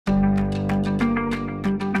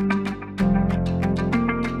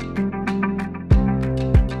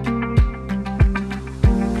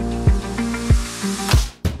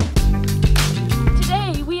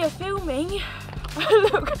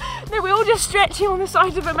stretching on the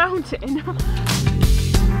side of a mountain.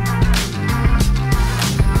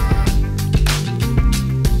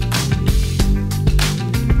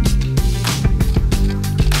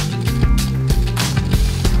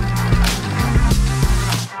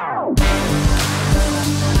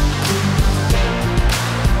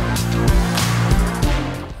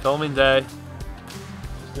 Filming day,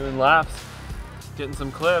 just doing laps, getting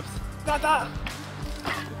some clips.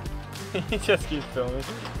 He just keeps filming.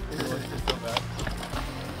 He wants to so bad.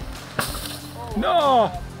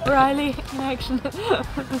 No! Riley in action.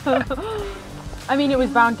 I mean, it was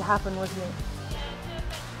bound to happen, wasn't it?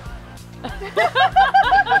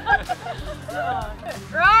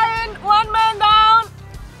 Ryan, one man down!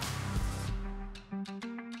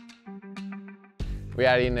 We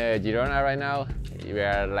are in Girona right now. We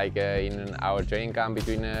are like in our training camp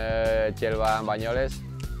between Gelba and Banyoles.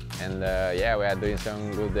 And yeah, we are doing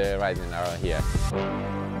some good riding around here.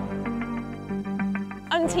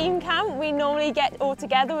 On team camp, we normally get all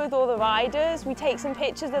together with all the riders. We take some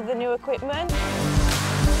pictures of the new equipment.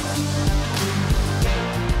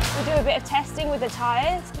 We do a bit of testing with the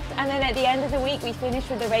tyres. And then at the end of the week, we finish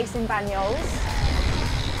with the race in Banyoles.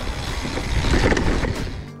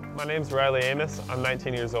 My name's Riley Amos. I'm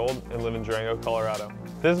 19 years old and live in Durango, Colorado.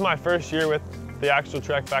 This is my first year with the actual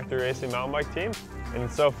Trek Factory Racing mountain bike team,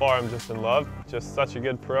 and so far I'm just in love. Just such a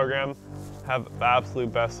good program, have the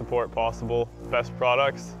absolute best support possible, best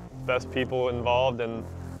products, best people involved, and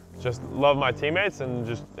just love my teammates and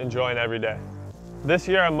just enjoying every day. This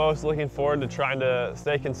year I'm most looking forward to trying to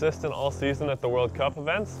stay consistent all season at the World Cup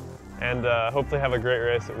events and hopefully have a great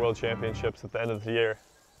race at World Championships at the end of the year.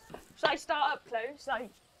 Shall I start up close?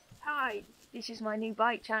 Like, hi, this is my new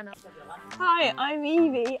bike channel. Hi, I'm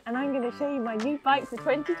Evie and I'm going to show you my new bike for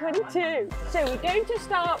 2022. So we're going to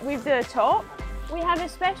start with the top. We have a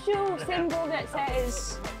special symbol that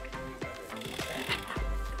says,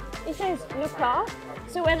 it says look up.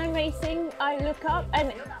 So when I'm racing, I look up,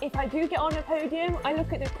 and if I do get on a podium, I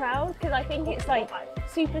look at the crowd because I think it's like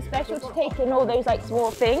super special to take in all those like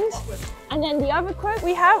small things. And then the other quote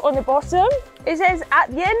we have on the bottom, it says,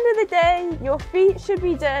 at the end of the day, your feet should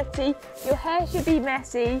be dirty, your hair should be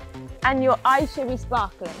messy, and your eyes should be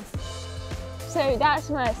sparkling. So that's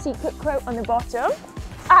my secret quote on the bottom.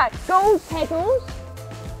 Gold pedals,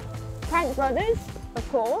 Prank Brothers, of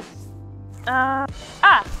course.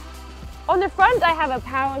 On the front I have a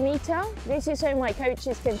power meter. This is so my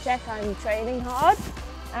coaches can check I'm training hard.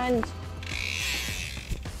 And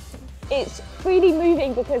it's freely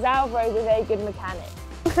moving because Alvaro's a very good mechanic.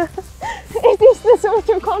 Is this the sort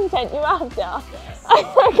of content you're after?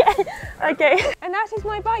 Okay. And that is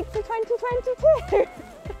my bike for 2022.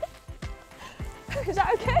 Is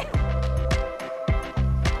that okay?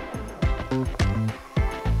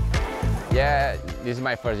 Yeah, this is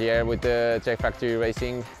my first year with the Trek Factory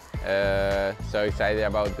Racing. So excited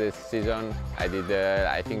about this season. I did,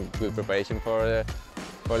 I think, good preparation for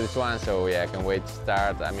this one. So yeah, I can wait to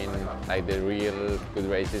start. I mean, like the real good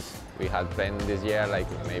races we had planned this year. Like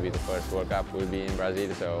maybe the first World Cup will be in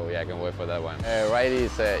Brazil. So yeah, I can wait for that one. Riley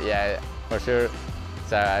is, yeah, for sure.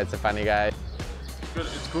 It's a funny guy. Good.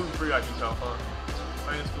 It's gluten free, I can tell, huh?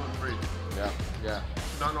 I think it's gluten free. Yeah.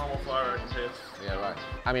 Not normal flour, I can taste. Yeah, right.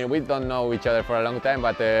 I mean, we don't know each other for a long time,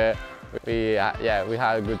 but we had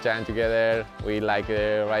a good time together. We like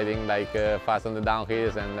riding like fast on the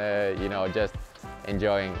downhills and you know, just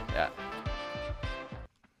enjoying. Yeah.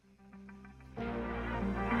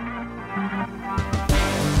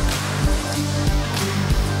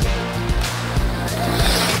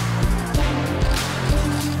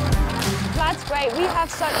 That's great. We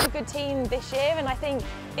have such a good team this year, and I think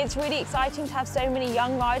it's really exciting to have so many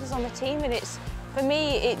young riders on the team. And it's, for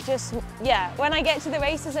me, it just, yeah, when I get to the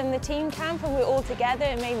races and the team camp and we're all together,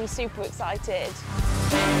 it made me super excited.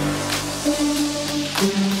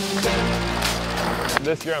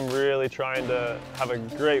 This year I'm really trying to have a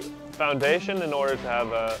great foundation in order to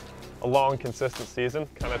have a long, consistent season,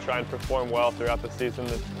 kind of try and perform well throughout the season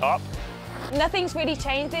at the top. Nothing's really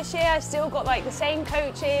changed this year. I've still got like the same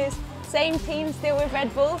coaches, same team still with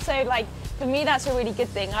Red Bull, so like for me that's a really good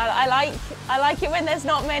thing. I like it when there's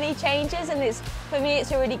not many changes, and for me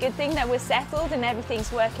it's a really good thing that we're settled and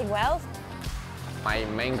everything's working well. My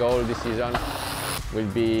main goal this season will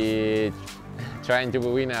be trying to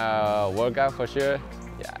win a World Cup for sure.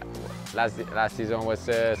 Yeah, last season was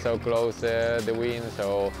so close the win,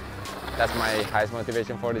 so that's my highest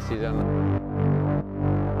motivation for this season.